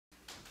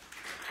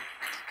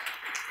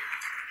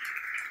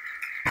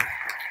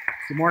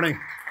Good morning.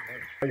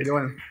 How you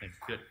doing? Thanks.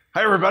 Good.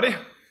 Hi, everybody.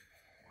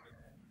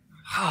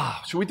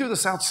 Should we do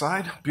this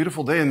outside?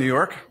 Beautiful day in New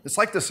York. It's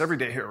like this every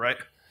day here, right?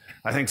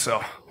 I think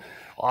so.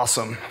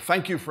 Awesome.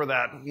 Thank you for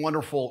that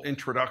wonderful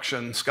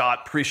introduction,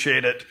 Scott.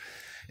 Appreciate it.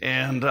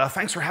 And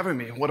thanks for having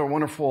me. What a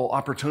wonderful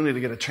opportunity to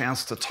get a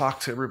chance to talk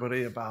to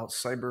everybody about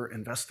cyber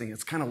investing.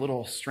 It's kind of a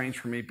little strange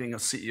for me being a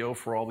CEO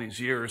for all these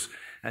years,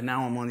 and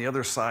now I'm on the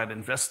other side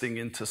investing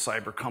into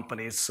cyber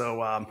companies.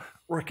 So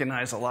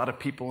recognize a lot of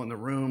people in the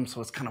room,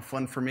 so it's kind of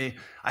fun for me.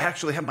 I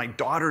actually have my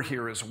daughter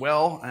here as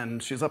well,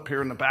 and she's up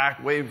here in the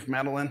back. Wave,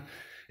 Madeline.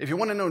 If you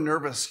want to know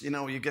nervous, you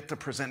know, you get to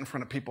present in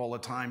front of people all the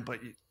time, but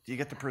you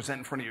get to present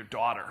in front of your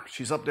daughter.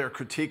 She's up there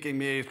critiquing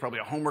me. It's probably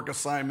a homework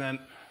assignment.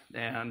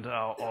 And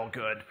all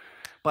good.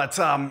 But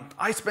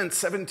I spent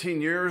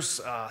 17 years,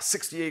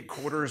 68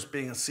 quarters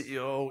being a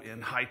CEO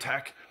in high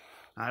tech.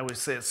 I always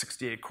say at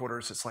 68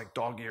 quarters, it's like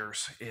dog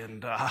years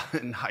in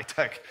high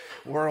tech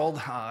world.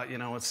 You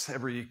know, it's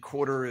every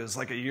quarter is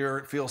like a year,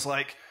 it feels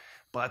like.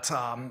 But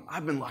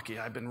I've been lucky.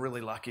 I've been really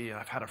lucky.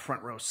 I've had a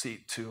front row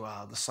seat to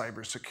the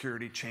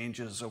cybersecurity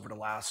changes over the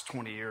last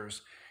 20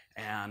 years.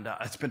 And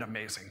it's been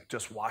amazing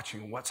just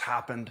watching what's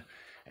happened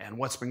and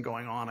what's been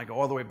going on. I go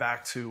all the way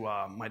back to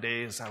my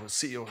days. I was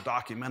CEO of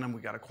Documentum.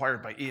 We got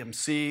acquired by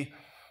EMC.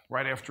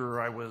 Right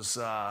after I was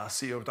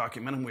CEO of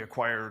Documentum, we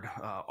acquired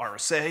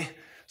RSA.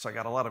 So I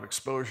got a lot of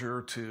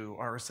exposure to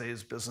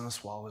RSA's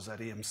business while I was at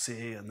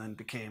EMC, and then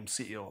became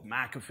CEO of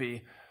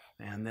McAfee,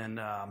 and then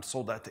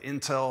sold that to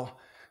Intel.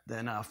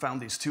 Then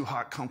found these two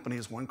hot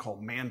companies, one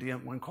called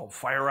Mandiant, one called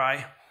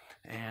FireEye,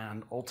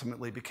 and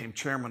ultimately became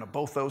chairman of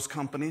both those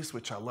companies,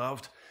 which I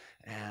loved.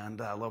 And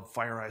I love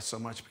FireEye so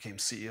much, became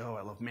CEO.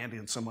 I love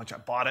Mandiant so much, I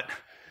bought it.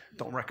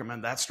 Don't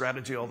recommend that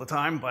strategy all the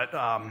time, but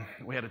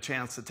we had a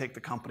chance to take the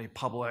company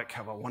public,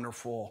 have a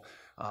wonderful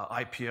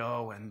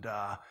IPO, and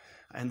I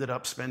ended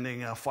up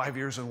spending 5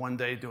 years and 1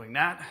 day doing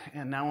that.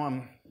 And now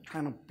I'm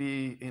trying to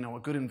be, you know, a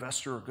good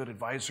investor, a good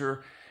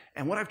advisor.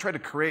 And what I've tried to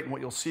create, and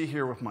what you'll see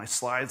here with my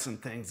slides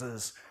and things,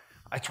 is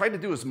I try to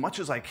do as much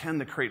as I can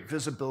to create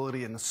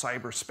visibility in the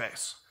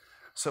cyberspace.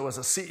 So as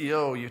a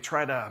CEO, you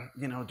try to,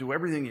 you know, do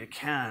everything you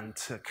can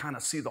to kind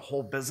of see the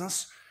whole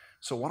business.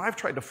 So what I've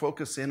tried to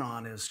focus in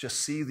on is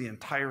just see the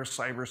entire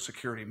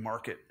cybersecurity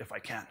market if I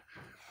can.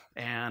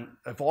 And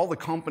of all the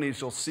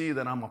companies you'll see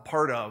that I'm a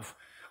part of,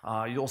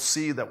 you'll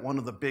see that one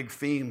of the big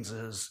themes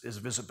is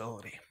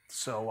visibility.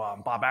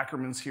 So Bob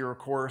Ackerman's here, of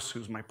course,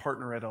 who's my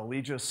partner at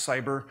Allegis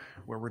Cyber,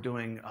 where we're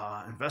doing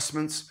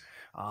investments.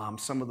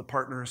 Some of the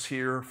partners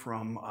here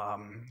from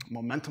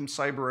Momentum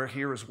Cyber are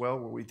here as well,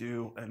 where we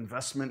do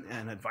investment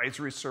and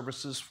advisory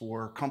services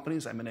for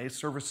companies, M&A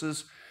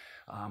services.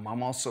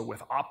 I'm also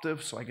with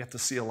Optiv, so I get to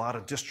see a lot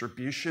of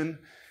distribution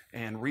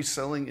and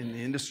reselling in the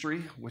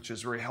industry, which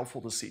is very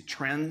helpful to see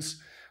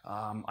trends.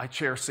 I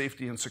chair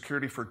safety and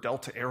security for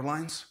Delta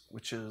Airlines,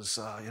 which is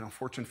you know,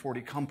 Fortune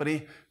 40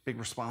 company, big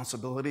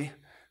responsibility.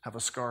 Have a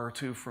scar or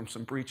two from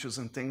some breaches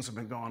and things that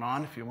have been going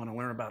on if you want to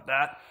learn about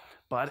that.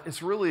 But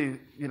it's really,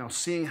 you know,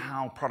 seeing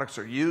how products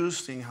are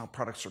used, seeing how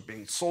products are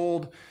being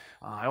sold.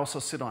 I also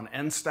sit on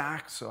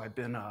NSTAC, so I've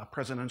been a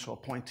presidential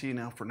appointee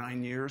now for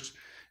 9 years,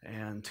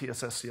 and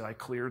TSSCI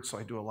cleared, so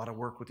I do a lot of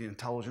work with the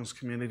intelligence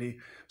community.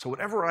 So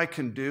whatever I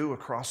can do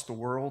across the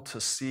world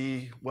to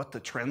see what the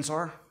trends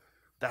are,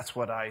 that's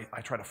what I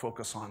try to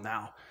focus on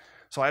now.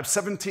 So I have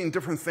 17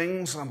 different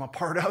things I'm a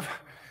part of,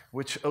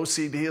 which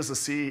OCD as a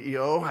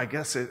CEO, I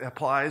guess it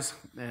applies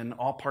in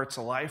all parts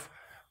of life.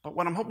 But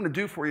what I'm hoping to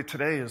do for you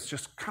today is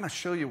just kind of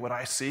show you what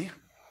I see,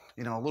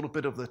 you know, a little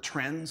bit of the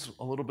trends,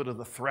 a little bit of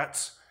the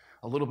threats,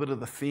 a little bit of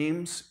the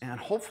themes, and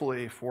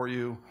hopefully for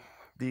you,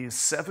 these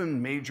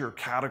 7 major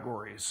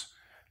categories.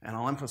 And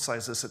I'll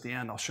emphasize this at the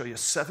end. I'll show you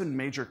 7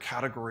 major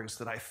categories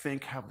that I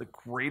think have the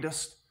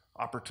greatest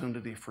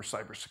opportunity for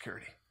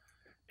cybersecurity.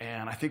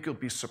 And I think you'll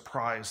be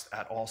surprised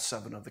at all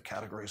 7 of the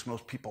categories.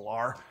 Most people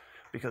are,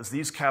 because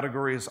these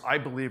categories, I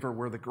believe, are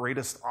where the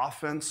greatest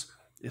offense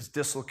is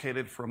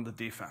dislocated from the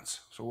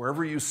defense. So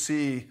wherever you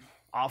see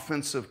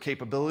offensive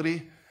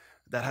capability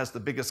that has the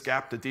biggest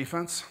gap to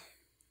defense,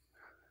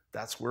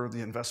 that's where the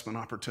investment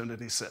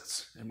opportunity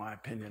sits, in my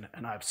opinion.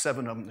 And I have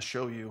 7 of them to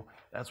show you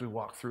as we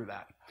walk through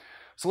that.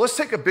 So let's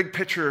take a big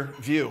picture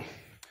view.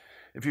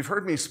 If you've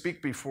heard me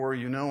speak before,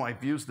 you know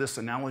I've used this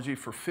analogy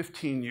for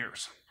 15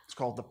 years. It's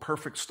called the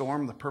perfect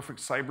storm, the perfect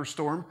cyber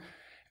storm.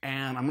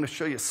 And I'm going to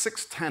show you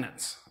 6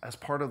 tenets as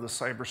part of the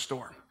cyber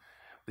storm.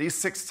 These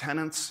 6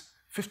 tenets,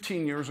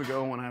 15 years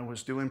ago when I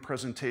was doing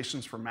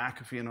presentations for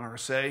McAfee and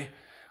RSA,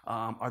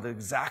 are the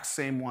exact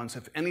same ones.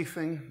 If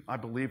anything, I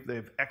believe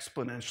they've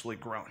exponentially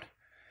grown.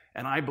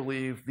 And I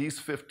believe these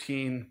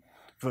 15,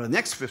 for the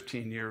next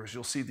 15 years,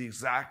 you'll see the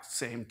exact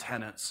same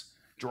tenets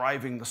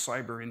driving the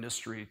cyber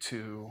industry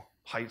to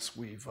heights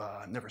we've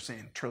never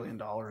seen, $1 trillion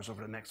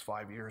over the next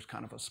 5 years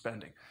kind of a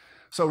spending.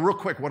 So real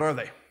quick, what are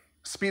they?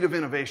 Speed of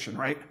innovation,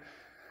 right?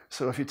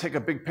 So if you take a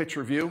big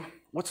picture view,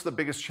 what's the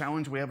biggest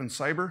challenge we have in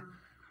cyber?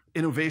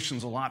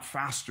 Innovation's a lot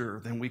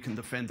faster than we can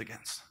defend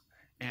against.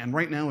 And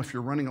right now, if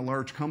you're running a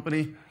large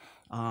company,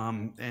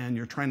 and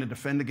you're trying to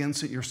defend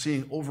against it, you're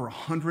seeing over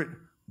 100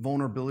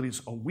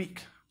 vulnerabilities a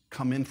week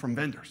come in from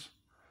vendors.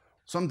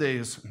 Some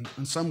days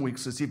and some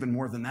weeks it's even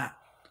more than that.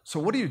 So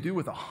what do you do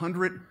with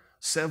 100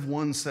 Sev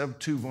 1, Sev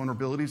 2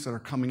 vulnerabilities that are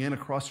coming in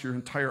across your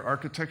entire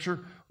architecture?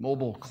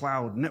 Mobile,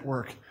 cloud,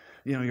 network,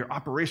 your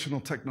operational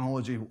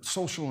technology,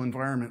 social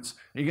environments.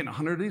 And you're getting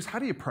 100 of these. How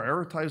do you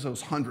prioritize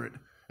those 100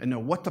 and know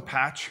what to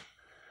patch,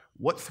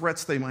 what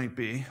threats they might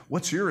be,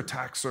 what's your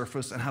attack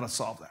surface, and how to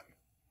solve that?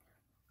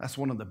 That's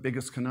one of the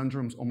biggest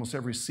conundrums almost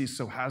every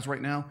CISO has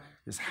right now,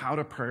 is how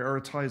to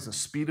prioritize the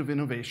speed of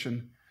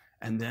innovation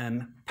and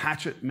then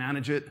patch it,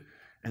 manage it,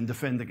 and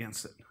defend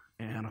against it.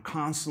 And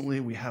constantly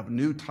we have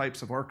new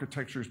types of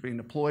architectures being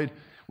deployed.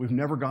 We've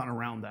never gotten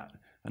around that.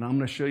 And I'm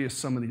going to show you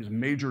some of these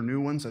major new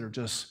ones that are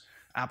just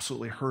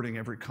absolutely hurting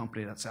every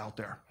company that's out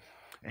there.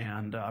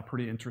 And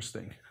pretty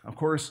interesting. Of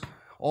course,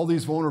 all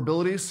these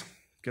vulnerabilities,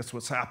 guess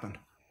what's happened?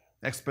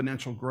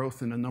 Exponential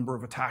growth in the number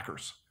of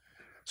attackers.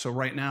 So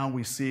right now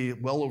we see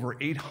well over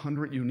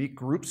 800 unique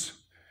groups.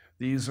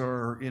 These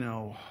are,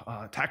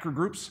 attacker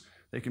groups.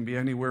 They can be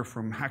anywhere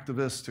from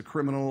hacktivists to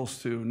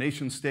criminals to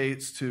nation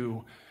states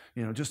to,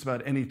 just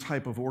about any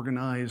type of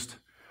organized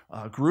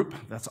group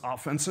that's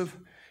offensive.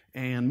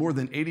 And more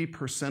than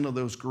 80% of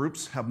those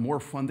groups have more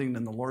funding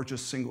than the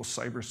largest single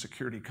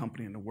cybersecurity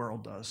company in the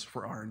world does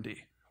for R&D.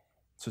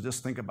 So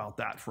just think about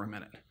that for a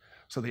minute.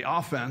 So the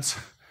offense,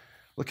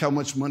 look how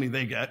much money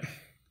they get,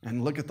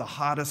 and look at the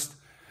hottest,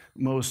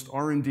 most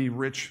R&D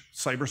rich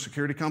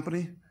cybersecurity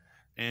company,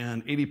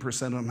 and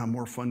 80% of them have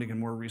more funding and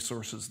more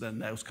resources than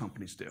those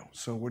companies do.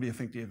 So what do you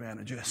think the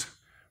advantage is,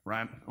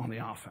 right, on the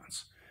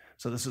offense?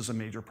 So this is a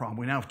major problem.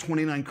 We now have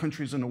 29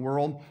 countries in the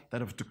world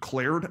that have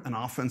declared an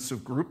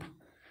offensive group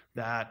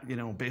that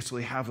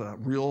basically have a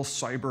real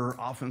cyber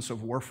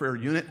offensive warfare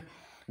unit.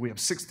 We have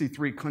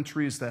 63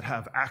 countries that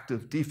have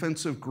active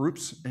defensive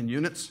groups and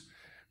units.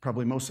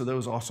 Probably most of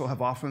those also have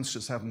offense,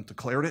 just haven't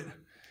declared it.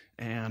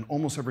 And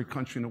almost every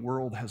country in the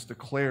world has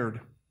declared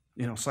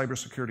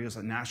cybersecurity as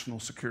a national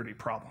security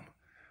problem.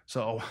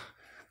 So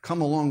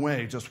come a long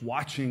way just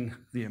watching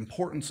the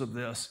importance of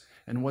this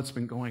and what's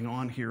been going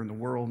on here in the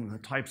world and the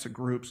types of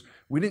groups.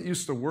 We didn't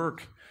used to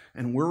work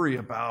and worry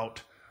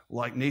about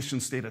like nation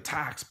state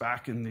attacks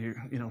back in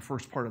the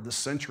first part of this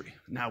century.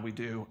 Now we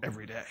do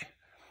every day.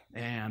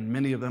 And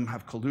many of them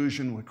have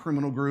collusion with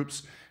criminal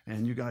groups.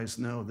 And you guys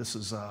know this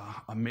is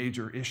a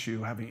major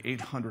issue, having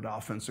 800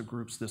 offensive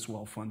groups this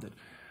well funded.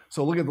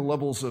 So look at the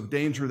levels of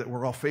danger that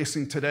we're all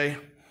facing today.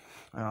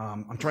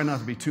 I'm trying not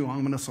to be too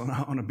ominous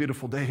on a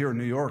beautiful day here in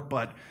New York,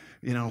 but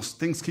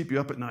things keep you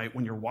up at night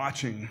when you're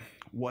watching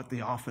what the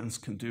offense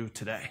can do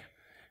today.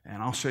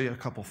 And I'll show you a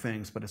couple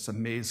things, but it's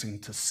amazing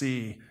to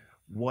see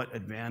what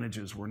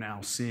advantages we're now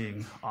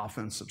seeing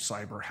offensive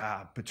cyber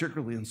have,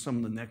 particularly in some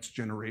of the next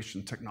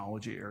generation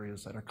technology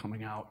areas that are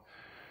coming out.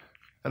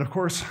 And of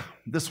course,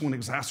 this one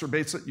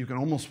exacerbates it. You can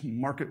almost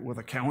mark it with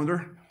a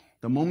calendar.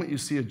 The moment you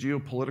see a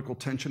geopolitical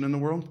tension in the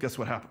world, guess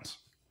what happens?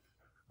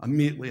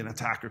 Immediately an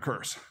attack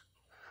occurs.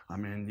 I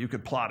mean, you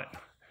could plot it.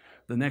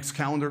 The next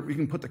calendar, we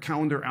can put the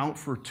calendar out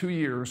for 2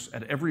 years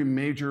at every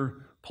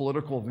major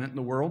political event in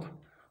the world.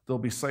 There'll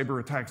be cyber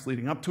attacks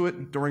leading up to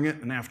it, during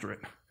it, and after it.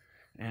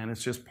 And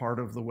it's just part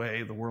of the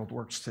way the world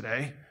works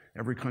today.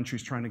 Every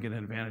country's trying to get an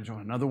advantage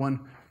on another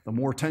one. The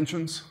more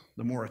tensions,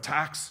 the more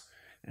attacks.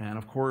 And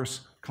of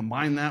course,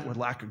 combine that with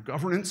lack of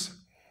governance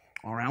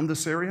around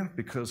this area,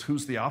 because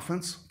who's the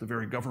offense? The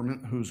very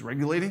government who's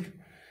regulating.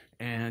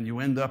 And you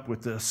end up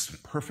with this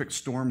perfect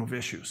storm of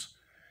issues.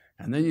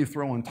 And then you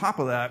throw on top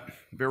of that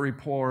very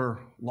poor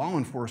law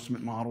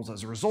enforcement models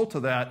as a result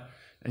of that,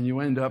 and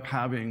you end up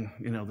having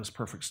this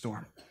perfect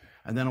storm.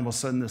 And then all of a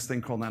sudden this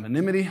thing called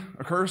anonymity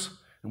occurs,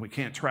 and we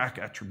can't track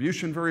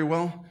attribution very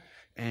well,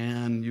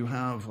 and you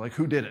have like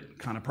who did it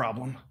kind of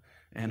problem,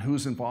 and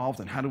who's involved,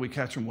 and how do we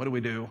catch them, what do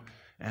we do?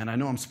 And I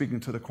know I'm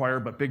speaking to the choir,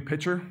 but big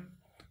picture,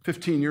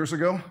 15 years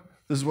ago,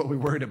 this is what we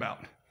worried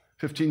about.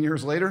 15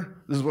 years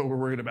later, this is what we're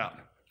worried about.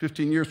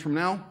 15 years from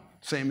now,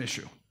 same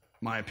issue,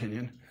 my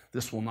opinion.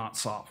 This will not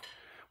solve.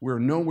 We're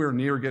nowhere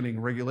near getting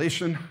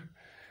regulation,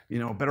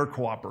 better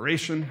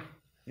cooperation,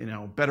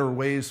 better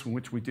ways in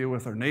which we deal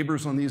with our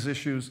neighbors on these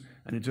issues,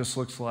 and it just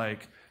looks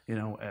like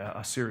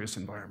a serious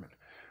environment.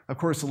 Of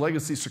course, the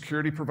legacy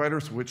security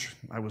providers, which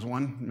I was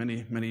one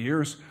many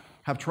years,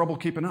 have trouble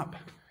keeping up.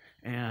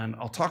 And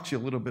I'll talk to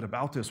you a little bit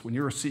about this. When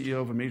you're a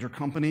CEO of a major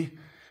company,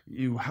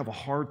 you have a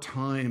hard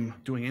time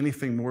doing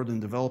anything more than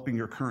developing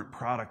your current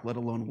product, let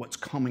alone what's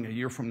coming a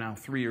year from now,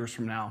 3 years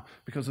from now,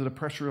 because of the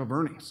pressure of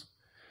earnings.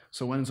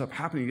 So what ends up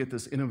happening, you get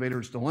this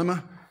innovator's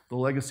dilemma. The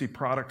legacy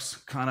products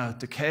kind of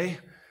decay,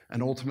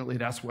 and ultimately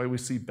that's why we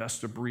see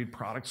best-of-breed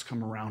products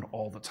come around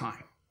all the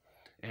time.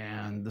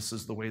 And this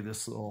is the way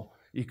this little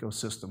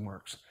ecosystem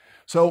works.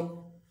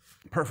 So,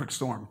 perfect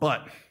storm,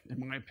 but in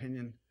my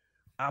opinion,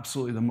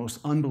 absolutely the most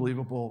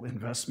unbelievable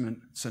investment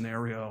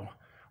scenario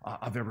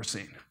I've ever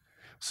seen.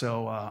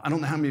 So I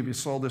don't know how many of you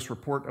saw this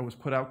report that was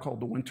put out called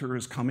The Winter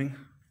is Coming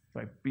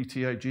by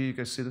BTIG. You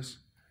guys see this?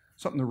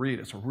 Something to read.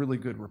 It's a really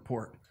good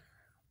report.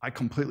 I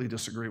completely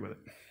disagree with it.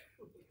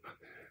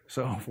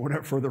 So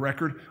for the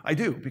record, I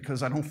do,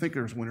 because I don't think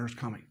there's winners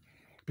coming.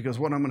 Because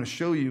what I'm going to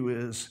show you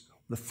is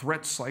the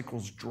threat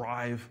cycles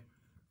drive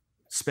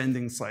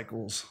spending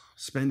cycles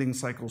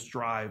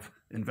drive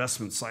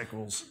investment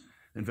cycles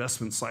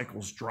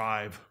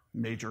drive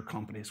major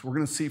companies. We're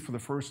going to see for the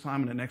first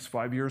time in the next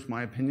 5 years,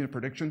 my opinion,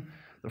 prediction,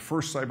 the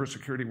first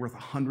cybersecurity worth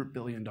 $100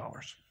 billion.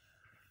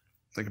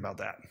 Think about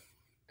that.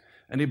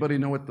 Anybody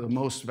know what the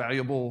most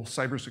valuable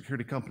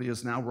cybersecurity company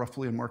is now,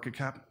 roughly in market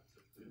cap?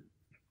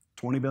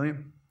 20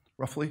 billion,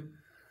 roughly.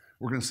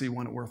 We're going to see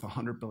one worth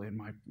 100 billion,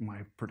 my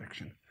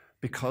prediction,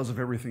 because of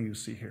everything you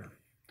see here.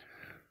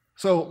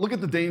 So look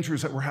at the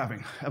dangers that we're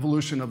having,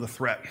 evolution of the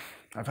threat.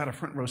 I've had a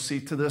front row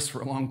seat to this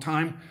for a long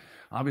time.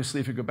 Obviously,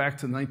 if you go back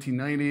to the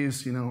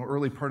 1990s,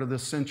 early part of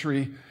this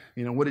century,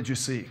 what did you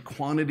see?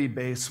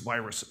 Quantity-based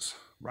viruses,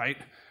 right?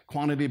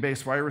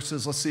 Quantity-based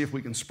viruses. Let's see if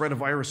we can spread a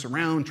virus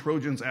around,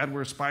 Trojans,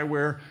 adware,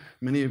 spyware.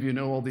 Many of you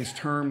know all these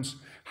terms.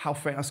 How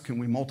fast can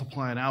we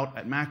multiply it out?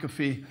 At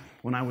McAfee,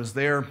 when I was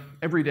there,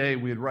 every day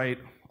we'd write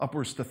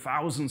upwards to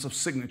thousands of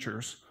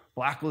signatures,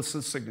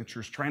 blacklisted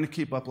signatures, trying to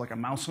keep up like a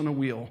mouse on a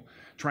wheel,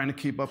 trying to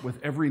keep up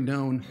with every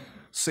known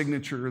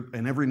signature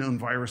and every known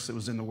virus that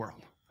was in the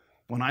world.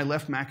 When I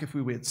left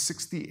McAfee, we had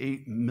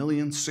 68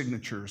 million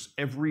signatures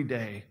every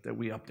day that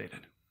we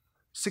updated.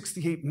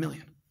 68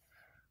 million.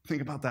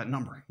 Think about that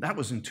number. That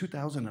was in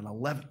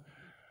 2011.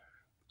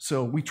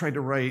 So we tried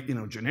to write,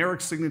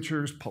 generic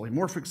signatures,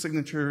 polymorphic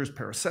signatures,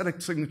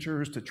 parasitic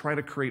signatures to try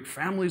to create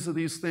families of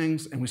these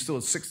things, and we still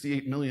had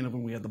 68 million of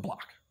them we had to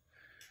block.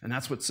 And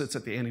that's what sits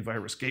at the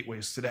antivirus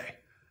gateways today,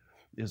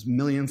 is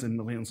millions and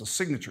millions of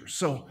signatures.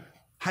 So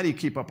how do you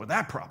keep up with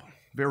that problem?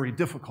 Very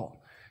difficult.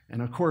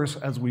 And of course,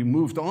 as we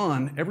moved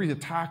on, every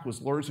attack was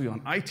largely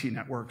on IT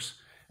networks.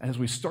 And as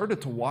we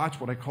started to watch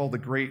what I call the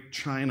Great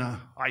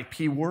China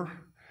IP War,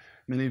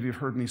 many of you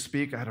have heard me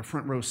speak, I had a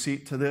front row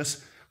seat to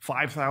this,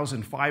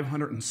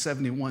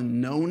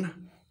 5,571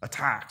 known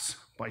attacks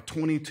by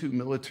 22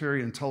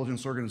 military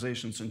intelligence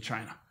organizations in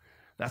China.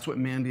 That's what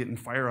Mandiant and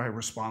FireEye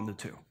responded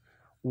to,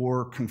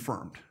 or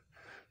confirmed.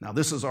 Now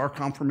this is our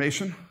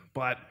confirmation,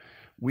 but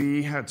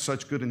we had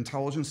such good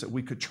intelligence that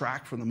we could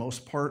track, for the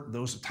most part,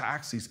 those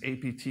attacks, these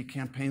APT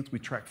campaigns. We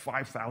tracked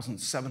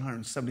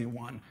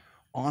 5,771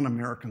 on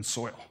American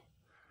soil.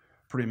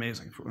 Pretty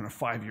amazing in a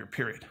 5-year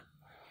period.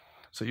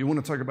 So you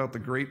want to talk about the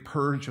great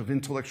purge of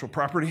intellectual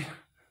property?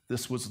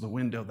 This was the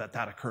window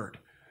that occurred.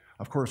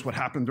 Of course, what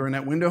happened during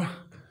that window?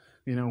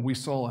 We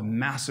saw a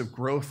massive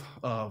growth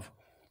of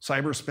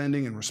cyber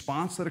spending and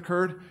response that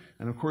occurred.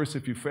 And of course,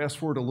 if you fast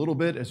forward a little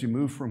bit, as you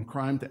move from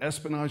crime to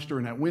espionage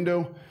during that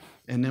window,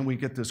 and then we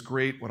get this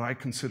great, what I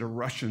consider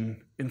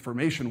Russian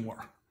information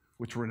war,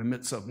 which we're in the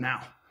midst of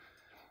now.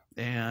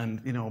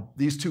 And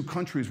these two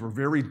countries were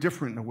very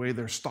different in the way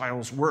their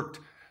styles worked.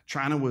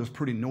 China was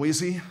pretty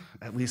noisy,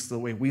 at least the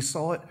way we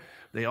saw it.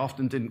 They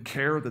often didn't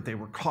care that they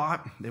were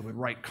caught. They would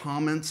write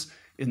comments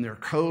in their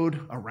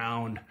code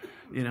around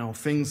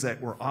things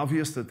that were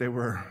obvious that they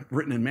were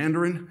written in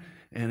Mandarin,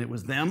 and it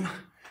was them.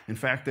 In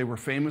fact, they were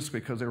famous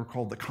because they were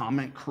called the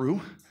comment crew.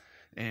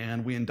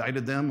 And we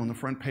indicted them on the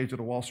front page of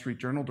the Wall Street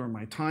Journal during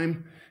my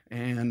time.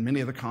 And many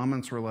of the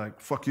comments were like,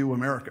 fuck you,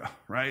 America,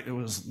 right? It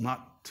was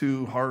not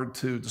too hard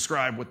to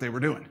describe what they were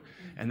doing.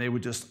 And they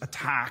would just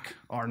attack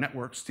our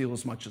network, steal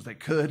as much as they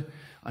could,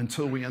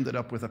 until we ended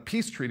up with a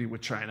peace treaty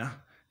with China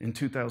in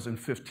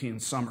 2015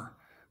 summer,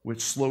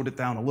 which slowed it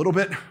down a little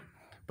bit.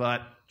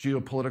 But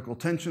geopolitical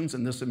tensions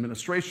in this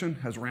administration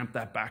has ramped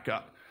that back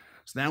up.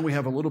 So now we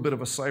have a little bit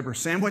of a cyber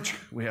sandwich.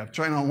 We have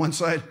China on one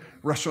side,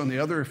 Russia on the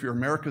other, if you're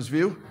America's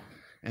view.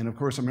 And of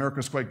course,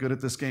 America's quite good at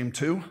this game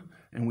too.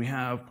 And we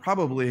have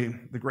probably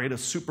the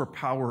greatest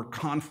superpower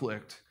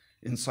conflict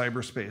in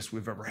cyberspace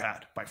we've ever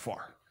had, by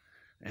far.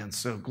 And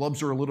so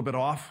gloves are a little bit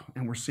off,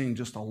 and we're seeing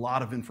just a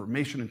lot of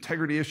information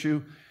integrity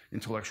issue,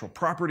 intellectual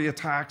property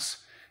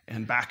attacks,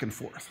 and back and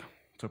forth.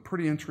 It's a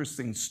pretty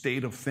interesting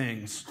state of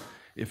things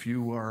if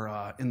you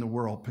are in the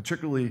world,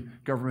 particularly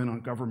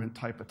government-on-government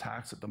type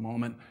attacks at the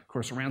moment. Of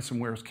course,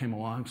 ransomwares came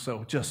along,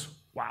 so just,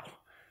 wow,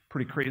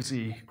 pretty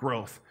crazy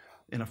growth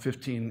in a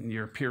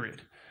 15-year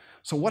period.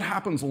 So what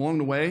happens along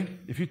the way?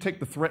 If you take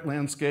the threat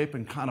landscape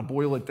and kind of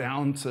boil it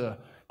down to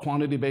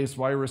quantity-based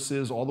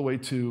viruses all the way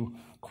to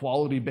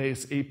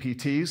quality-based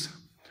APTs,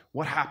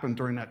 what happened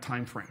during that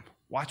time frame?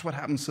 Watch what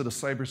happens to the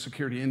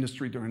cybersecurity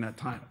industry during that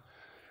time.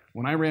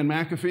 When I ran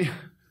McAfee,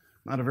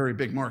 not a very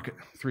big market,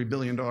 $3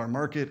 billion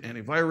market,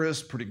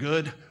 antivirus, pretty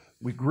good.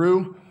 We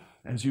grew.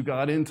 As you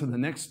got into the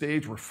next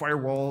stage where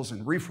firewalls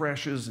and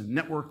refreshes and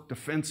network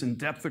defense in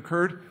depth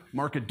occurred,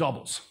 market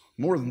doubles,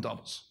 more than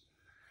doubles.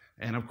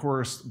 And of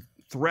course,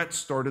 threats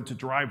started to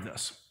drive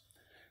this.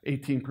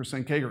 18%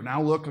 CAGR.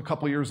 Now look, a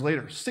couple years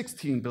later,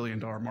 $16 billion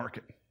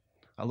market.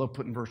 I love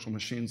putting virtual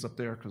machines up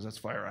there because that's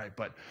FireEye,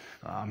 but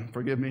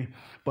forgive me.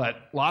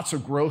 But lots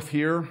of growth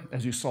here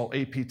as you saw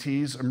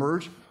APTs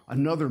emerge.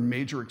 Another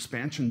major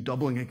expansion,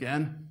 doubling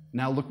again.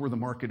 Now look where the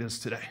market is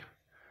today.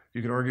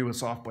 You could argue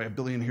it's off by $1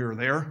 billion here or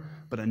there,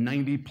 but a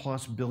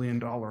 $90+ billion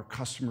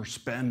customer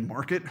spend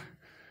market.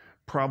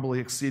 probably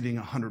exceeding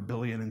 100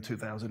 billion in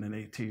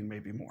 2018,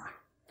 maybe more.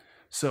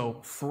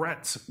 So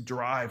threats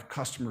drive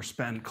customer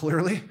spend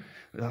clearly,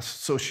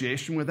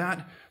 association with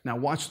that. Now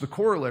watch the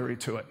corollary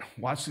to it.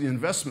 Watch the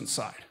investment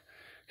side.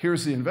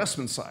 Here's the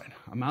investment side.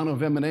 Amount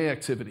of M&A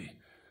activity,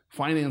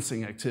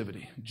 financing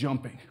activity,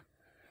 jumping.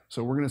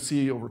 So we're going to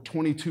see over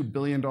 $22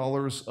 billion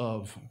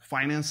of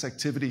finance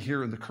activity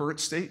here in the current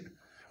state,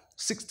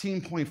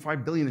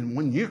 $16.5 billion in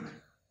 1 year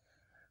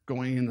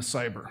going into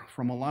cyber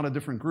from a lot of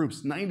different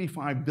groups,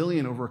 $95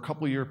 billion over a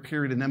couple-year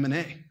period in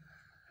M&A.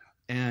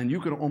 And you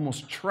can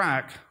almost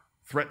track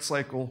threat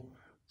cycle,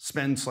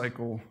 spend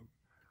cycle,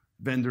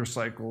 vendor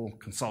cycle,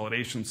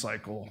 consolidation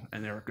cycle,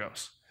 and there it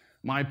goes.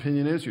 My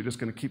opinion is you're just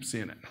going to keep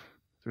seeing it.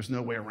 There's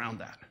no way around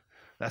that.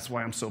 That's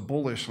why I'm so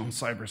bullish on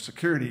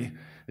cybersecurity,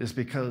 is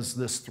because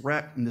this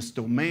threat and this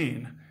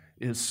domain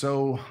is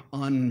so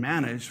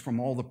unmanaged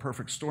from all the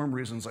perfect storm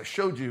reasons I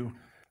showed you,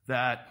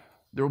 that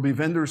there will be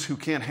vendors who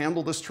can't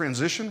handle this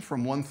transition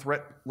from one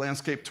threat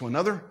landscape to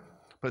another,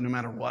 but no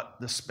matter what,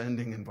 the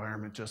spending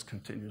environment just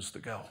continues to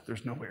go.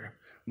 There's no way,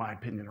 my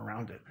opinion,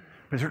 around it,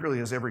 particularly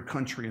as every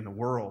country in the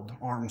world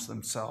arms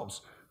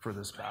themselves for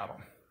this battle.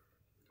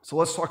 So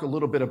let's talk a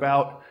little bit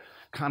about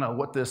kind of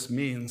what this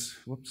means.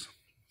 Whoops,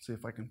 see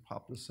if I can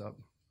pop this up.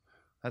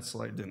 That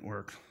slide didn't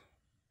work.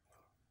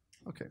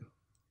 Okay.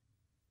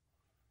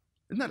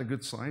 Isn't that a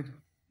good slide?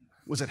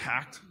 Was it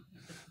hacked?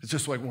 It's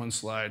just like one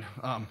slide.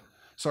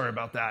 Sorry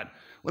about that.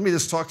 Let me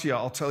just talk to you.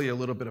 I'll tell you a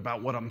little bit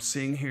about what I'm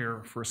seeing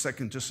here for a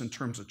second, just in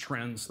terms of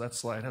trends. That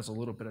slide has a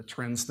little bit of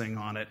trends thing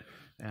on it,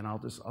 and I'll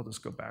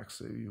just go back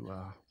so you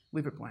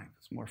leave it blank.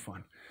 It's more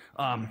fun.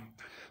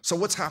 So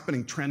what's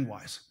happening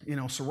trend-wise?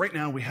 So right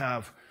now we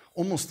have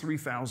almost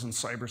 3,000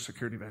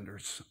 cybersecurity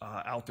vendors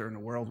out there in the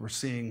world. We're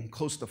seeing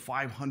close to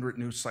 500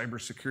 new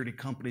cybersecurity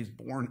companies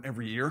born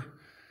every year.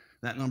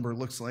 That number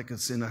looks like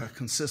it's in a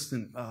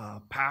consistent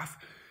path.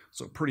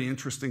 So pretty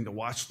interesting to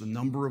watch the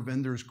number of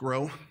vendors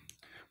grow.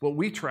 What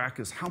we track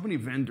is how many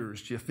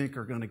vendors do you think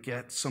are going to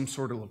get some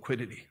sort of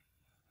liquidity?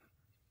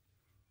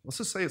 Let's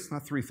just say it's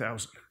not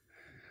 3,000.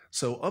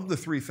 So of the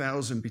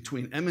 3,000,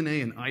 between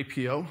M&A and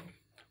IPO,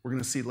 we're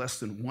going to see less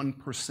than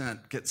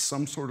 1% get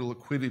some sort of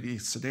liquidity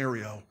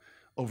scenario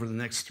over the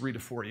next 3 to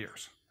 4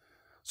 years.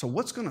 So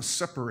what's going to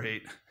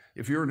separate,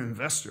 if you're an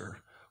investor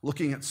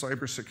looking at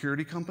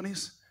cybersecurity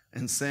companies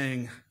and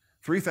saying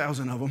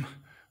 3,000 of them,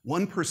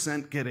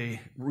 1% get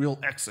a real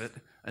exit,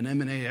 an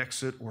M&A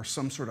exit or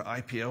some sort of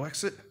IPO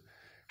exit?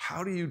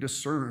 How do you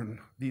discern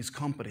these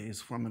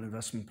companies from an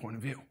investment point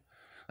of view?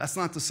 That's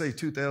not to say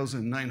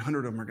 2,900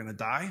 of them are going to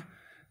die.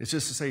 It's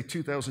just to say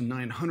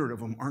 2,900 of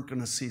them aren't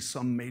going to see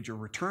some major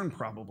return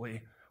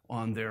probably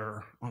on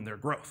their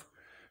growth.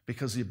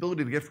 Because the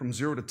ability to get from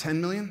 0 to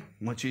 10 million,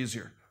 much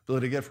easier. The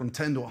ability to get from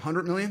 10 to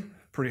 100 million,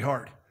 pretty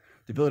hard.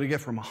 The ability to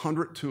get from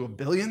 100 to a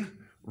billion,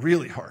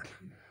 really hard.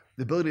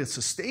 The ability to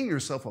sustain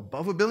yourself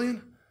above a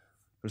billion,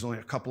 there's only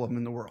a couple of them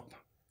in the world.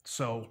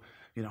 So,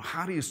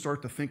 how do you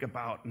start to think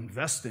about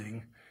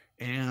investing?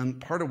 And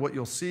part of what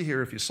you'll see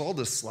here, if you saw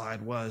this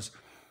slide, was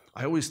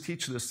I always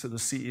teach this to the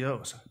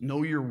CEOs.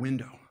 Know your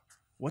window.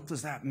 What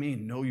does that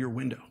mean, know your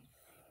window?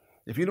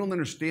 If you don't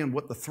understand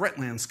what the threat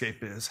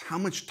landscape is, how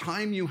much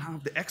time you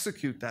have to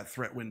execute that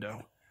threat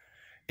window,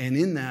 and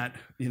in that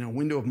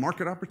window of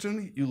market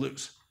opportunity, you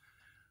lose.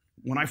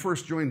 When I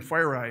first joined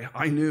FireEye,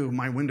 I knew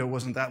my window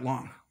wasn't that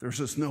long. There's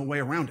just no way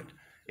around it.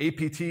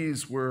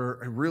 APTs were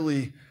a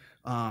really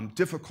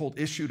difficult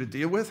issue to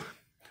deal with,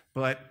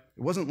 but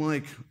it wasn't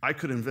like I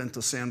could invent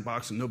a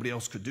sandbox and nobody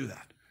else could do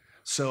that.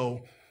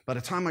 So by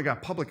the time I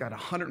got public, I had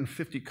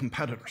 150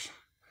 competitors.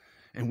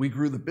 And we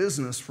grew the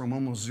business from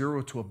almost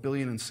 0 to $1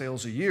 billion in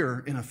sales a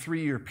year in a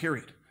 3-year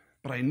period.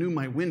 But I knew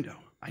my window.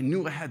 I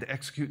knew I had to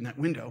execute in that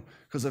window,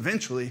 because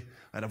eventually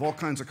I'd have all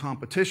kinds of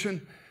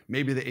competition.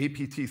 Maybe the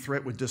APT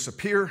threat would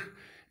disappear,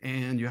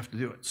 and you have to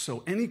do it.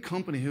 So any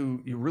company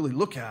who you really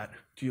look at,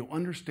 do you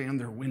understand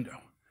their window?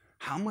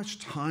 How much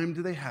time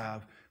do they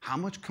have? How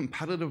much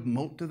competitive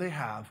moat do they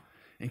have?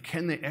 And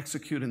can they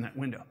execute in that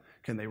window?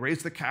 Can they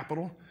raise the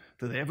capital?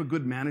 Do they have a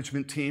good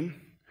management team?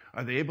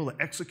 Are they able to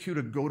execute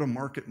a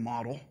go-to-market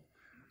model?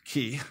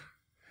 Key.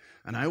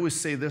 And I always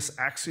say this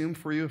axiom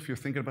for you if you're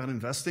thinking about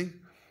investing.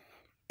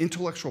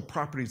 Intellectual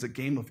property is a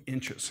game of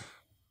inches.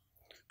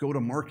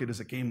 Go-to-market is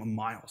a game of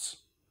miles.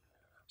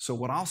 So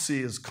what I'll see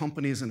is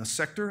companies in a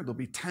sector, there'll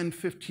be 10,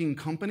 15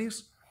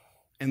 companies,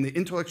 and the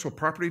intellectual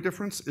property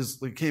difference is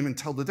they can't even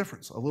tell the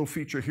difference. A little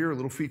feature here, a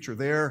little feature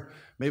there.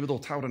 Maybe they'll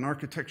tout an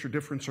architecture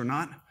difference or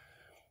not.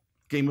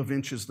 Game of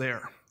inches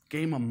there.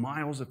 Game of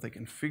miles if they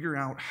can figure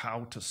out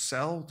how to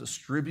sell,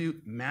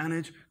 distribute,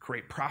 manage,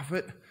 create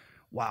profit.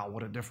 Wow,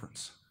 what a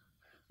difference.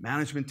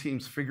 Management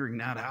teams figuring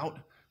that out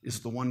is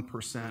the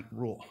 1%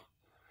 rule.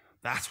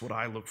 That's what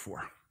I look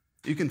for.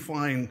 You can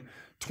find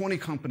 20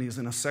 companies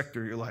in a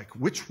sector, you're like,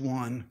 which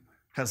one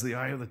has the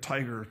eye of the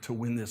tiger to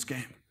win this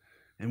game?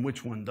 And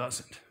which one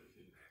doesn't?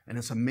 And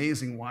it's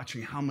amazing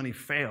watching how many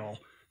fail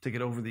to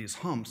get over these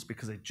humps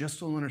because they just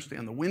don't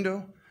understand the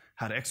window,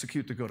 how to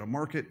execute to go to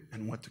market,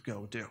 and what to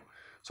go do.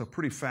 So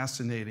pretty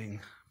fascinating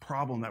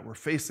problem that we're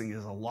facing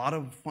is a lot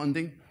of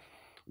funding,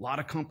 a lot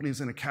of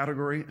companies in a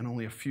category, and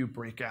only a few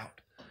break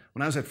out.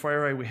 When I was at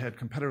FireEye, we had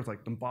competitors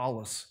like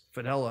Dumbalis,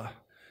 Fidela,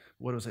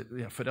 what was it?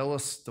 Yeah,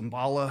 Fidelis,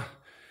 Dumbala,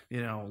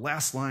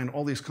 Last Line,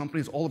 all these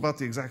companies, all about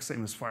the exact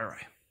same as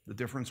FireEye. The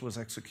difference was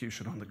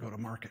execution on the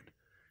go-to-market.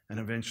 And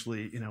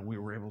eventually, we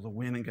were able to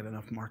win and get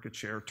enough market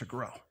share to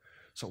grow.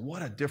 So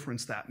what a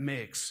difference that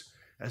makes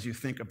as you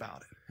think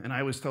about it. And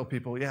I always tell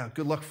people, yeah,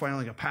 good luck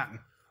filing a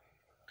patent.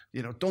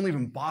 Don't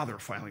even bother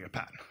filing a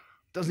patent.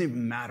 It doesn't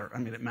even matter. I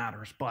mean, it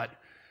matters, but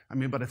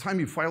by the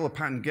time you file a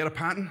patent, get a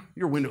patent,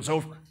 your window's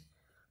over.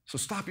 So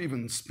stop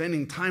even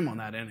spending time on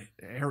that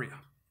area.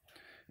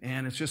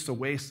 And it's just a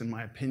waste, in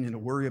my opinion, to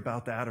worry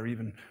about that or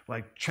even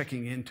like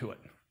checking into it,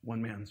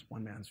 one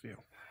man's view.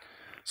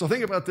 So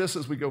think about this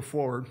as we go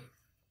forward.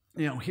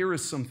 Here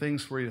is some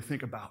things for you to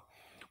think about.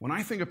 When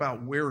I think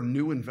about where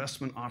new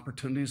investment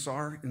opportunities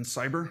are in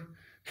cyber,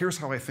 here's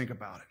how I think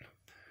about it.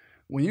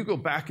 When you go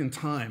back in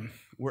time,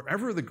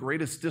 wherever the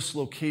greatest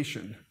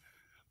dislocation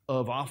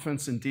of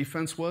offense and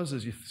defense was,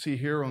 as you see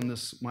here on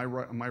this, my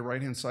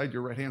right-hand side,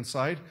 your right-hand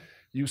side,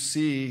 you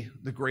see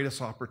the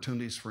greatest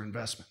opportunities for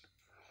investment.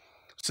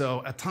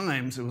 So at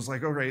times, it was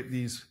like, all right,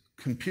 these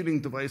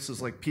computing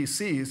devices like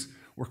PCs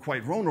were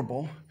quite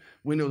vulnerable.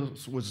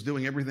 Windows was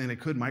doing everything they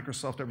could,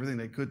 Microsoft everything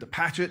they could to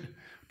patch it,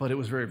 but it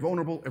was very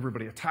vulnerable.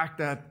 Everybody attacked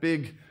that.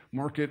 Big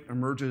market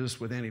emerges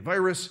with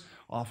antivirus.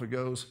 Off it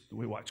goes.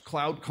 We watch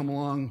cloud come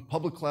along,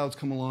 public clouds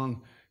come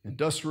along,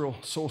 industrial,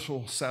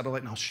 social,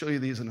 satellite, and I'll show you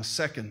these in a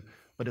second,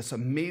 but it's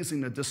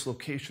amazing the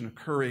dislocation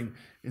occurring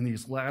in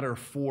these latter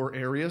 4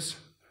 areas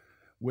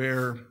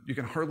where you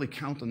can hardly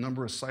count the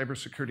number of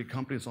cybersecurity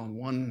companies on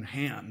one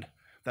hand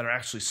that are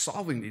actually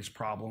solving these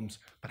problems,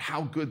 but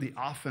how good the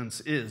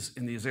offense is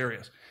in these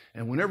areas.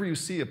 And whenever you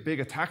see a big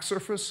attack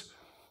surface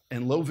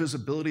and low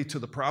visibility to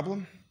the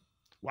problem,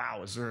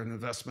 wow, is there an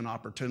investment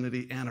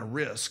opportunity and a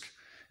risk?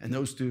 And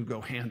those two go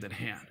hand in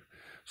hand.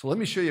 So let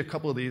me show you a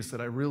couple of these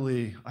that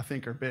I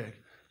think are big.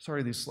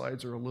 Sorry, these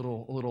slides are a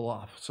little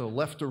off. So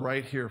left to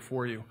right here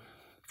for you.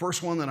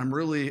 First one that I'm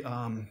really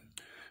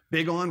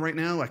big on right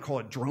now, I call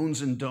it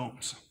drones and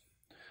domes.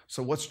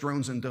 So what's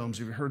drones and domes?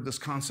 Have you heard this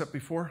concept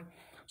before?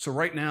 So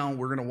right now,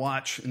 we're gonna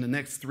watch in the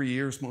next 3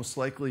 years, most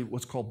likely,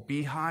 what's called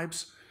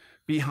beehives.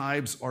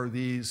 Beehives are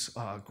these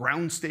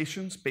ground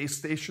stations, base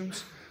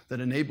stations, that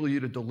enable you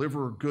to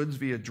deliver goods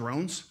via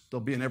drones. They'll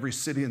be in every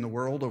city in the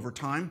world over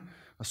time,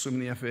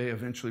 assuming the FAA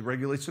eventually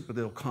regulates it, but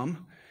they'll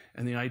come.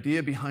 And the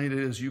idea behind it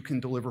is you can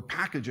deliver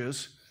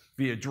packages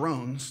via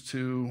drones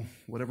to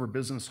whatever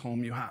business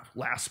home you have,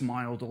 last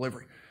mile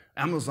delivery.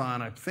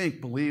 Amazon, I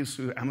think, believes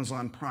through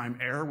Amazon Prime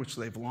Air, which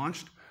they've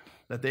launched,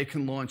 that they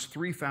can launch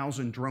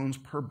 3,000 drones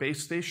per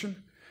base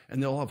station,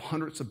 and they'll have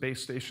hundreds of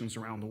base stations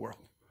around the world.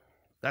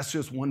 That's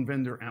just one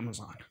vendor,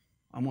 Amazon.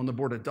 I'm on the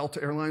board of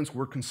Delta Airlines.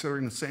 We're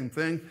considering the same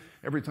thing.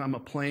 Every time a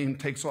plane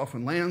takes off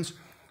and lands,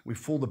 we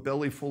fill the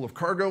belly full of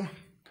cargo.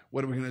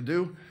 What are we gonna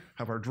do?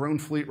 Have our drone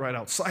fleet right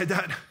outside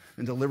that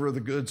and deliver the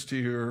goods to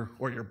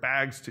your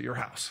bags to your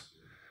house.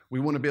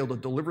 We wanna be able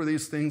to deliver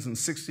these things in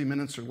 60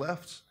 minutes or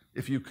less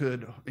if you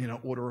could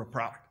order a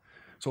product.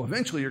 So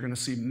eventually you're gonna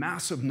see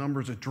massive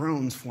numbers of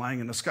drones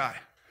flying in the sky,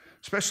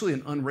 especially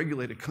in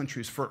unregulated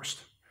countries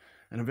first.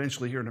 And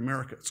eventually here in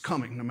America, it's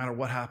coming no matter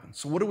what happens.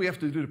 So what do we have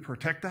to do to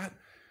protect that?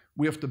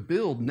 We have to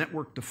build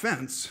network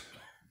defense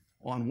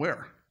on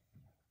where?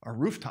 Our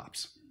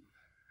rooftops.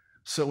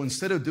 So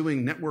instead of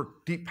doing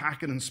network deep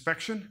packet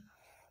inspection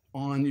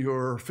on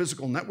your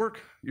physical network,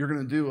 you're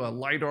gonna do a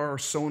LiDAR,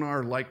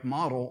 sonar-like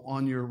model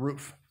on your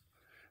roof.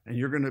 And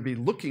you're gonna be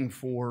looking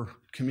for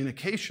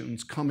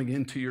communications coming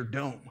into your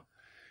dome.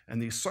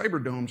 And these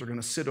cyber domes are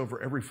gonna sit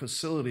over every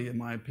facility, in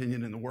my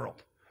opinion, in the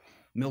world.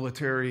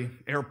 Military,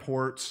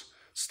 airports,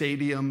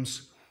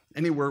 stadiums,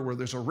 anywhere where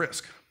there's a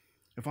risk.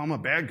 If I'm a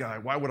bad guy,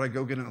 why would I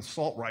go get an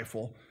assault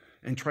rifle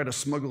and try to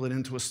smuggle it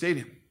into a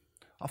stadium?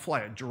 I'll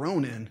fly a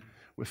drone in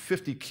with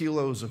 50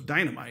 kilos of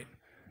dynamite,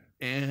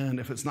 and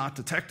if it's not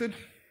detected,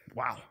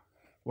 wow,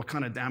 what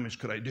kind of damage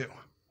could I do?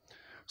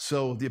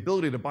 So the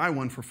ability to buy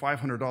one for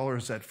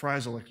 $500 at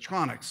Fry's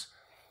Electronics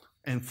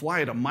and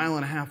fly it 1.5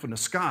 miles in the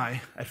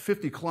sky at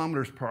 50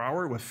 kilometers per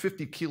hour with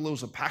 50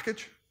 kilos of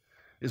package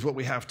is what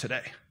we have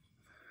today.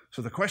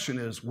 So the question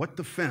is, what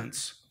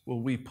defense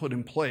will we put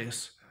in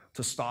place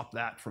to stop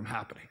that from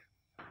happening?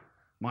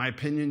 My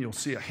opinion, you'll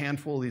see a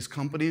handful of these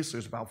companies.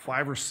 There's about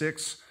 5 or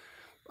 6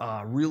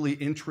 really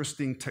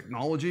interesting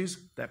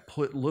technologies that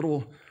put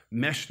little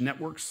mesh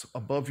networks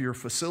above your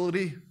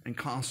facility and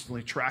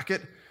constantly track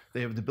it.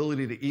 They have the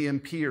ability to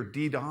EMP or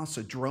DDoS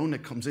a drone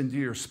that comes into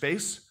your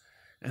space,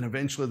 and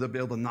eventually they'll be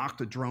able to knock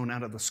the drone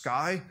out of the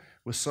sky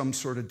with some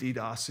sort of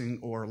DDoSing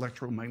or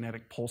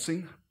electromagnetic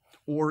pulsing,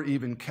 or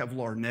even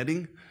Kevlar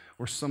netting,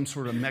 or some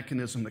sort of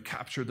mechanism to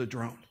capture the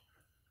drone.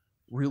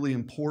 Really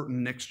important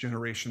next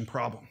generation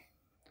problem.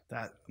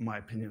 That, in my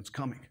opinion, is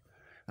coming.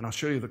 And I'll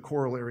show you the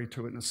corollary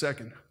to it in a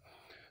second.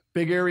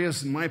 Big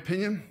areas, in my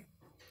opinion,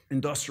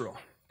 industrial.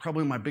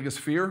 Probably my biggest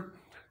fear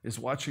is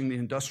watching the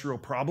industrial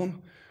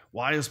problem.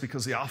 Why is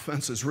because the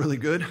offense is really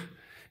good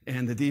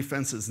and the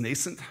defense is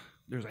nascent.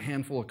 There's a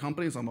handful of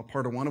companies. I'm a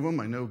part of one of them.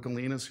 I know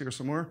Galena's here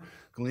somewhere.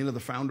 Galena, the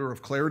founder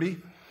of Clarity,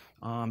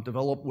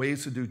 developed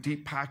ways to do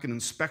deep packet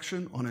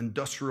inspection on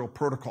industrial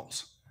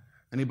protocols.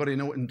 Anybody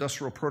know what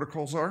industrial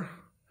protocols are?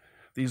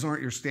 These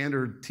aren't your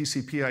standard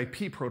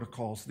TCP/IP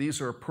protocols. These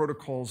are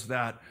protocols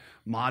that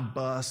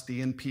Modbus,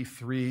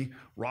 DNP3,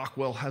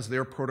 Rockwell has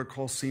their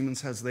protocol,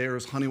 Siemens has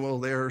theirs, Honeywell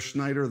theirs,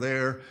 Schneider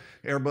there,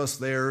 Airbus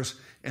theirs,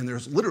 and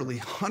there's literally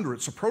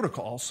hundreds of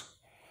protocols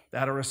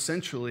that are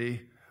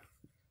essentially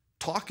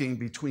talking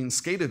between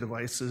SCADA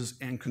devices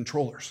and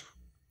controllers.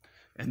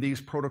 And these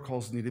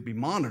protocols need to be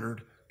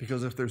monitored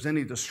because if there's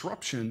any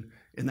disruption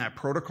in that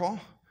protocol,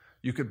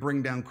 you could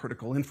bring down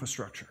critical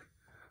infrastructure.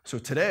 So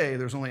today,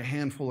 there's only a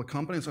handful of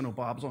companies. I know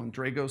Bob's on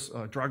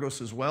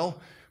Dragos as well,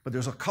 but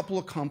there's a couple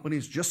of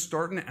companies just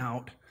starting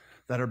out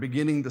that are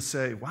beginning to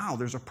say, wow,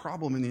 there's a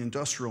problem in the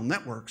industrial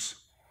networks.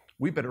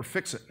 We better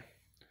fix it.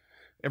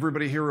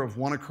 Everybody hear of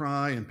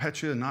WannaCry and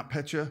Petya and not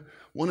Petya?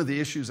 One of the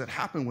issues that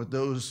happened with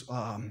those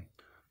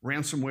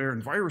ransomware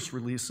and virus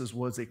releases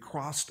was they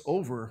crossed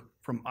over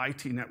from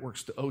IT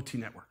networks to OT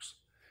networks.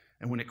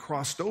 And when it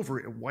crossed over,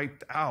 it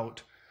wiped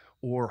out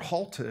or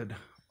halted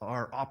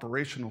our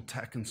operational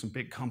tech in some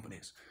big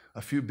companies.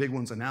 A few big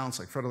ones announced,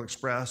 like Federal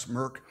Express,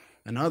 Merck,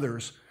 and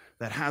others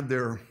that had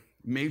their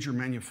major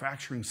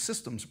manufacturing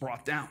systems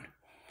brought down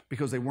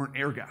because they weren't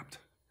air-gapped.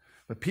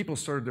 But people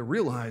started to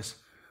realize,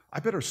 I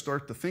better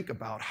start to think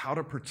about how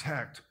to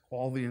protect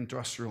all the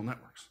industrial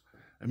networks.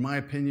 In my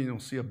opinion, you'll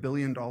see $1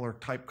 billion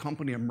type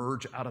company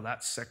emerge out of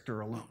that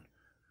sector alone,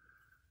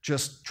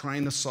 just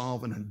trying to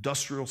solve an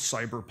industrial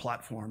cyber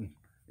platform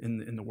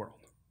in the world.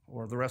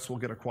 Or the rest will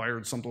get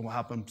acquired, something will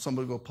happen, some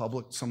will go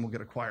public, some will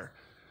get acquired.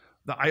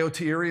 The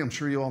IoT area, I'm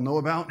sure you all know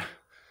about.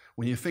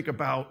 When you think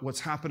about what's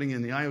happening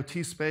in the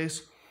IoT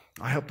space,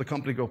 I helped a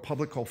company go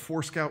public called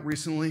Forescout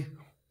recently.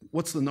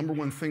 What's the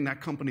 #1 thing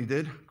that company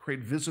did?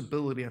 Create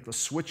visibility at the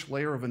switch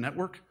layer of a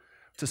network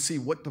to see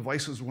what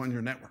devices were on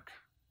your network.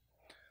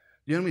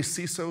 You know how many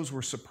CISOs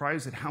were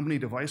surprised at how many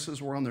devices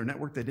were on their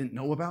network they didn't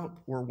know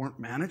about or weren't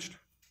managed?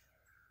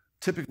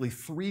 Typically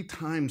 3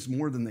 times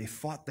more than they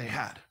thought they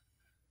had.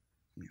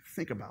 I mean,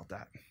 think about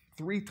that.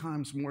 3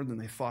 times more than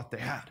they thought they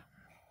had.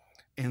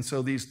 And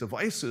so these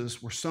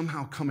devices were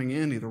somehow coming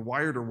in, either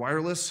wired or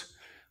wireless,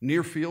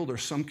 near field or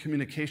some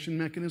communication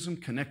mechanism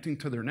connecting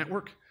to their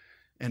network,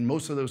 and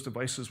most of those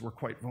devices were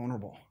quite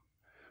vulnerable.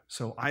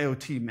 So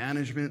IoT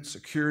management,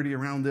 security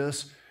around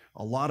this,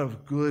 a lot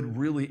of good,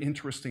 really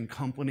interesting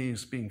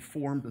companies being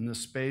formed in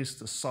this space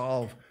to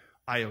solve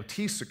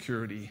IoT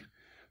security,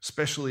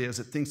 especially as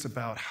it thinks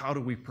about how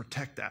do we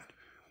protect that?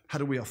 How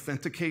do we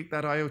authenticate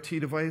that IoT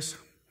device?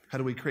 How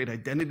do we create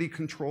identity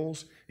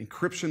controls,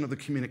 encryption of the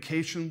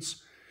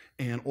communications,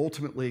 and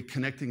ultimately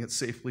connecting it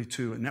safely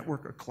to a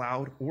network, a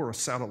cloud, or a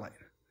satellite?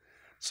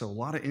 So a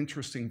lot of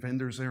interesting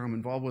vendors there. I'm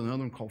involved with another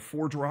one called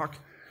ForgeRock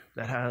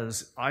that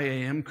has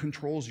IAM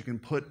controls you can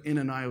put in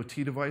an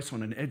IoT device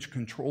on an edge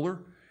controller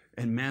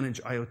and manage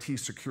IoT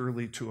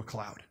securely to a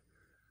cloud.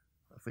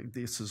 I think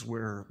this is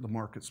where the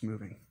market's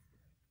moving.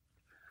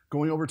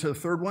 Going over to the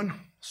third one,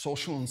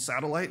 social and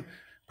satellite.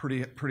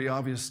 Pretty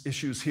obvious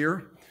issues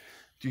here.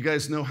 Do you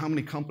guys know how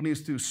many companies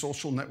do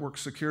social network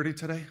security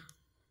today?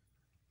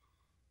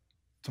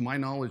 To my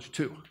knowledge,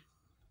 2.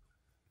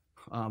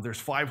 There's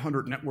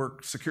 500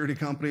 network security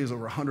companies,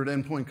 over 100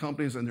 endpoint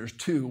companies, and there's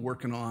 2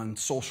 working on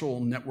social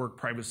network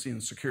privacy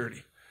and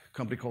security. A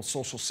company called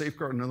Social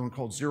Safeguard, another one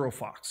called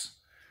ZeroFox.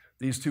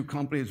 These 2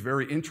 companies,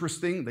 very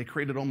interesting. They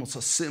created almost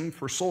a SIM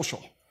for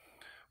social.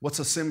 What's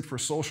a SIM for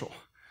social?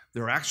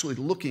 They're actually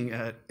looking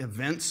at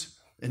events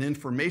and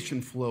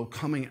information flow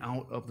coming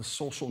out of the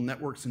social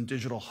networks and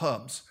digital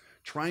hubs,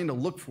 trying to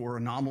look for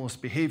anomalous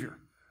behavior.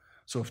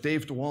 So if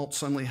Dave DeWalt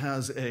suddenly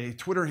has a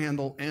Twitter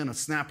handle and a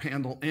Snap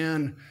handle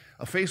and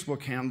a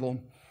Facebook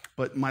handle,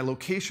 but my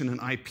location and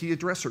IP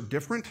address are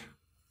different,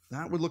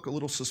 that would look a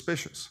little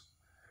suspicious.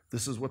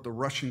 This is what the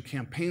Russian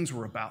campaigns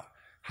were about.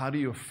 How do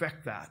you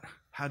affect that?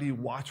 How do you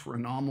watch for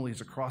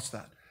anomalies across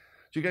that?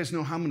 Do you guys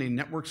know how many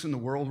networks in the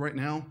world right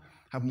now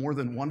have more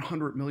than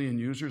 100 million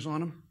users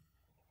on them?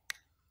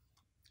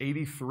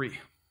 83.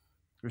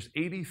 There's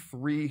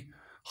 83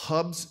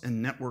 hubs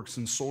and networks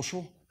in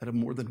social that have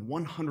more than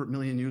 100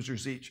 million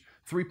users each.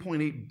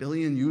 3.8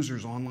 billion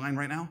users online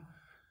right now.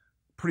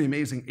 Pretty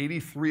amazing,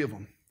 83 of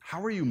them.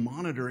 How are you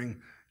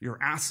monitoring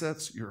your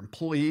assets, your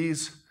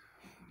employees,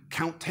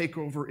 account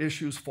takeover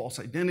issues, false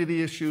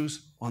identity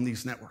issues on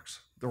these networks?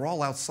 They're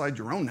all outside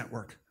your own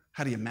network.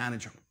 How do you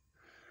manage them?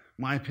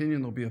 In my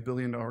opinion, there'll be $1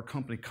 billion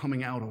company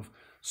coming out of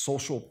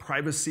social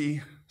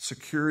privacy,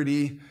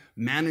 security,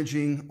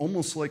 managing,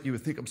 almost like you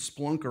would think of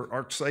Splunk or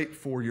ArcSight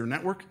for your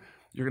network.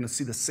 You're going to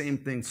see the same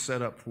thing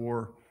set up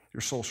for your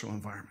social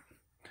environment.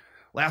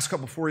 Last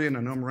couple for you, and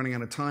I know I'm running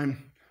out of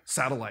time.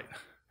 Satellite.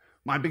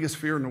 My biggest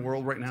fear in the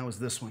world right now is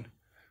this one,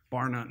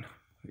 bar none.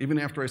 Even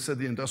after I said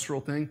the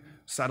industrial thing,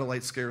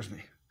 satellite scares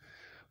me.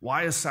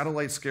 Why does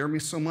satellite scare me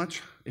so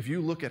much? If you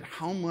look at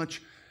how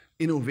much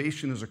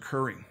innovation is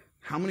occurring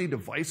How many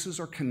devices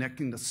are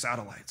connecting to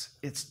satellites?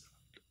 It's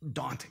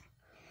daunting.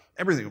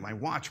 Everything, my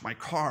watch, my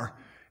car,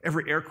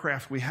 every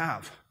aircraft we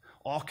have,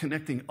 all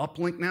connecting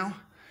uplink now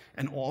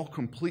and all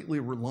completely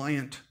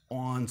reliant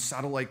on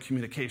satellite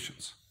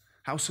communications.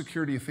 How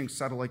secure do you think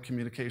satellite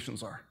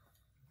communications are?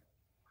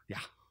 Yeah.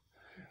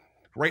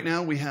 Right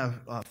now we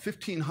have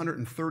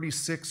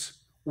 1,536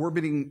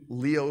 orbiting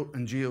LEO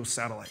and GEO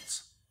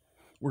satellites.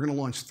 We're going to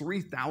launch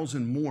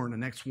 3,000 more in the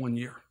next 1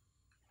 year.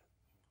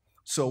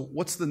 So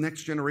what's the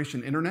next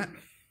generation internet?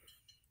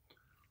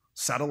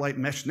 Satellite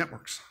mesh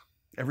networks.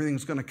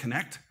 Everything's going to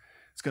connect.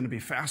 It's going to be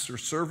faster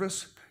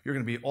service. You're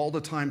going to be all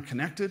the time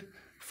connected.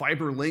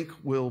 Fiber link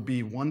will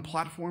be one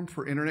platform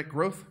for internet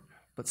growth,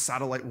 but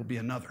satellite will be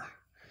another.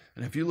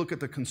 And if you look at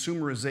the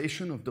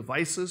consumerization of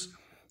devices,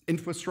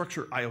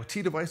 infrastructure,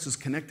 IoT devices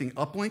connecting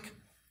uplink,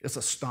 it's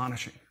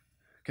astonishing.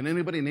 Can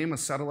anybody name a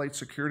satellite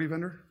security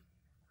vendor?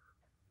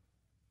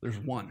 There's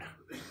one.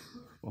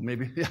 Well,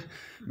 maybe, yeah,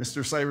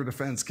 Mr. Cyber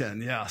Defense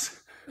can,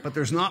 yes. But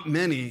there's not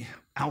many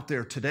out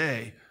there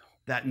today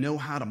that know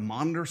how to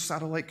monitor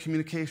satellite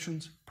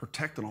communications,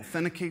 protect and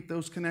authenticate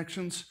those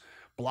connections,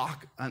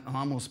 block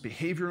anomalous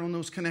behavior on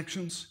those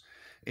connections.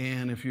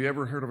 And if you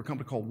ever heard of a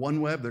company called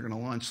OneWeb, they're going to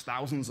launch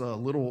thousands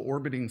of little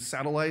orbiting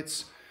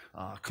satellites.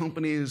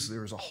 Companies,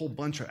 there's a whole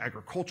bunch of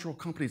agricultural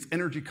companies,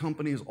 energy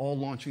companies, all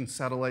launching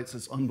satellites.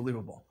 It's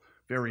unbelievable.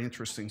 Very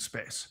interesting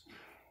space.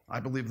 I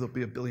believe there'll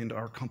be $1 billion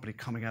company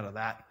coming out of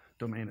that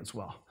domain as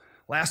well.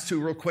 Last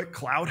two real quick,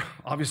 cloud,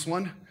 obvious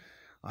one.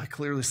 I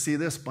clearly see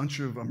this, bunch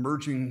of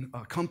emerging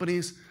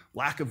companies.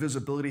 Lack of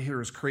visibility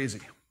here is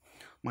crazy.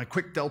 My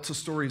quick Delta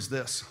story is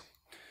this.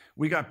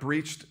 We got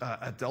breached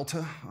at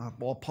Delta,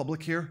 all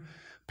public here.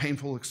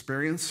 Painful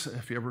experience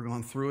if you ever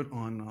gone through it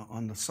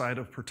on the side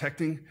of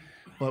protecting.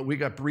 But we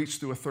got breached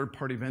through a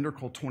third-party vendor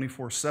called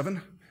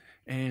 24/7.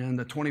 And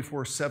the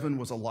 24/7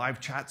 was a live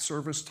chat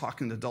service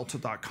talking to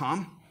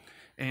Delta.com.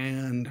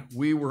 And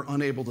we were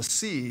unable to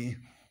see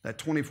that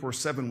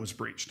 24/7 was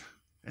breached.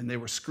 And they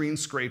were screen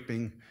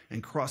scraping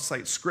and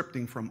cross-site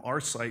scripting from our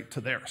site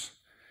to theirs.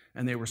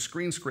 And they were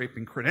screen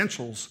scraping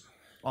credentials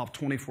off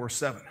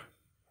 24/7.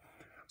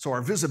 So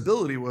our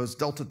visibility was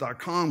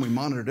Delta.com. We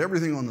monitored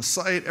everything on the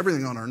site,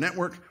 everything on our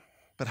network.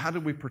 But how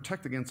did we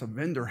protect against a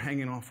vendor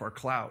hanging off our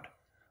cloud,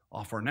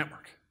 off our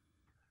network?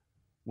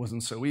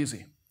 Wasn't so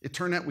easy. It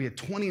turned out we had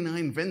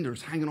 29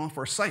 vendors hanging off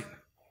our site.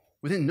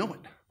 We didn't know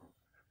it.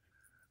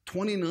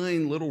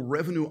 29 little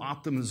revenue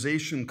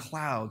optimization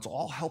clouds,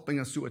 all helping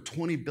us do a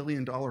 $20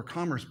 billion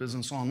commerce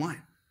business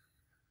online.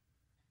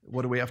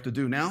 What do we have to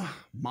do now?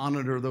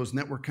 Monitor those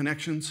network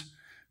connections,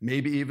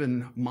 maybe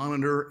even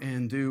monitor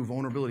and do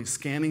vulnerability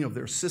scanning of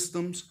their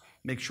systems,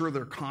 make sure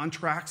their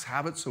contracts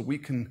have it so we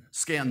can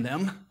scan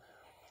them.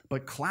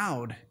 But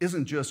cloud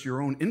isn't just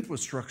your own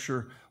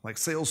infrastructure like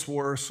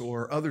Salesforce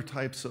or other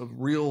types of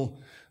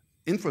real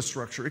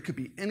infrastructure. It could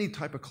be any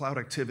type of cloud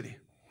activity.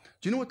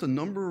 Do you know what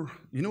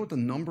the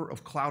number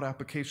of cloud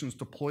applications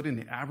deployed in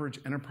the average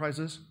enterprise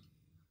is?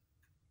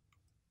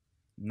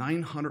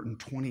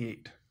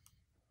 928. Do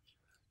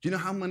you know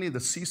how many the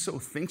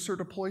CISO thinks are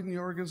deployed in the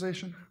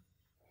organization?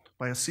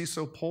 By a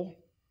CISO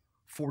poll,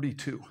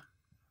 42.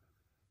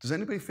 Does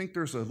anybody think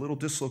there's a little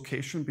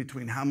dislocation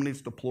between how many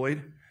is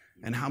deployed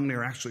and how many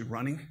are actually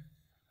running?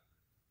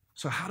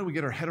 So how do we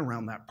get our head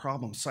around that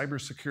problem?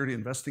 Cybersecurity,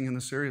 investing in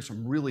this area,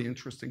 some really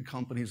interesting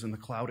companies in the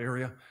cloud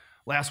area.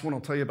 Last one I'll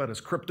tell you about is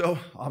crypto,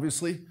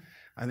 obviously.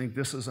 I think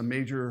this is a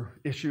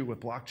major issue with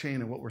blockchain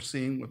and what we're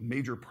seeing with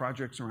major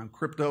projects around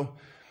crypto.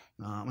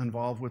 I'm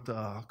involved with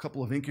a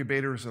couple of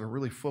incubators that are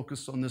really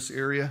focused on this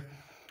area.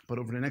 But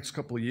over the next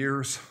couple of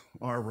years,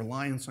 our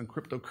reliance on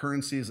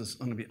cryptocurrencies is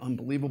going to be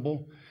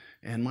unbelievable.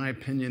 And my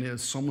opinion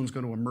is someone's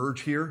going to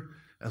emerge here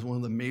as one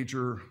of the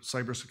major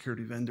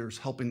cybersecurity vendors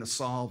helping to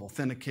solve,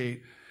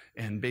 authenticate,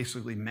 and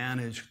basically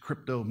manage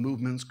crypto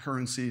movements,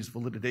 currencies,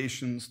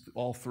 validations,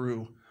 all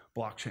through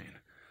blockchain.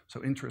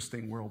 So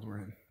interesting world we're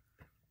in.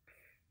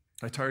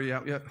 Did I tire you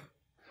out yet?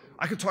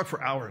 I could talk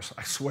for hours,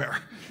 I swear,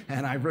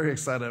 and I'm very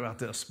excited about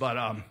this.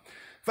 But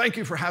thank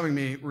you for having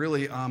me.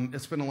 Really,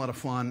 it's been a lot of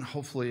fun.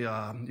 Hopefully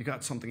you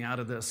got something out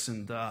of this.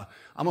 And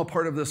I'm a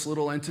part of this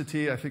little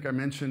entity. I think I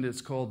mentioned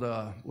it's called,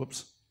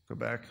 whoops, go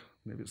back.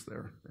 Maybe it's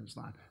there, maybe it's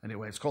not.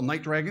 Anyway, it's called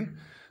Night Dragon.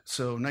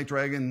 So Night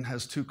Dragon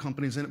has two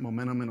companies in it,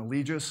 Momentum and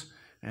Allegis.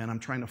 And I'm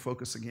trying to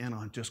focus again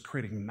on just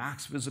creating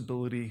max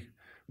visibility,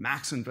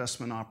 max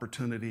investment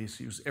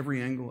opportunities, use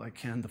every angle I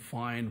can to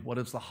find what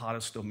is the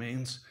hottest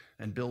domains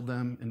and build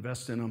them,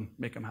 invest in them,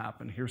 make them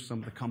happen. Here's some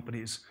of the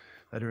companies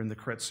that are in the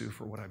kretsu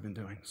for what I've been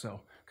doing. So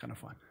kind of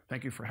fun.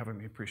 Thank you for having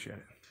me. Appreciate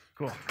it.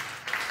 Cool.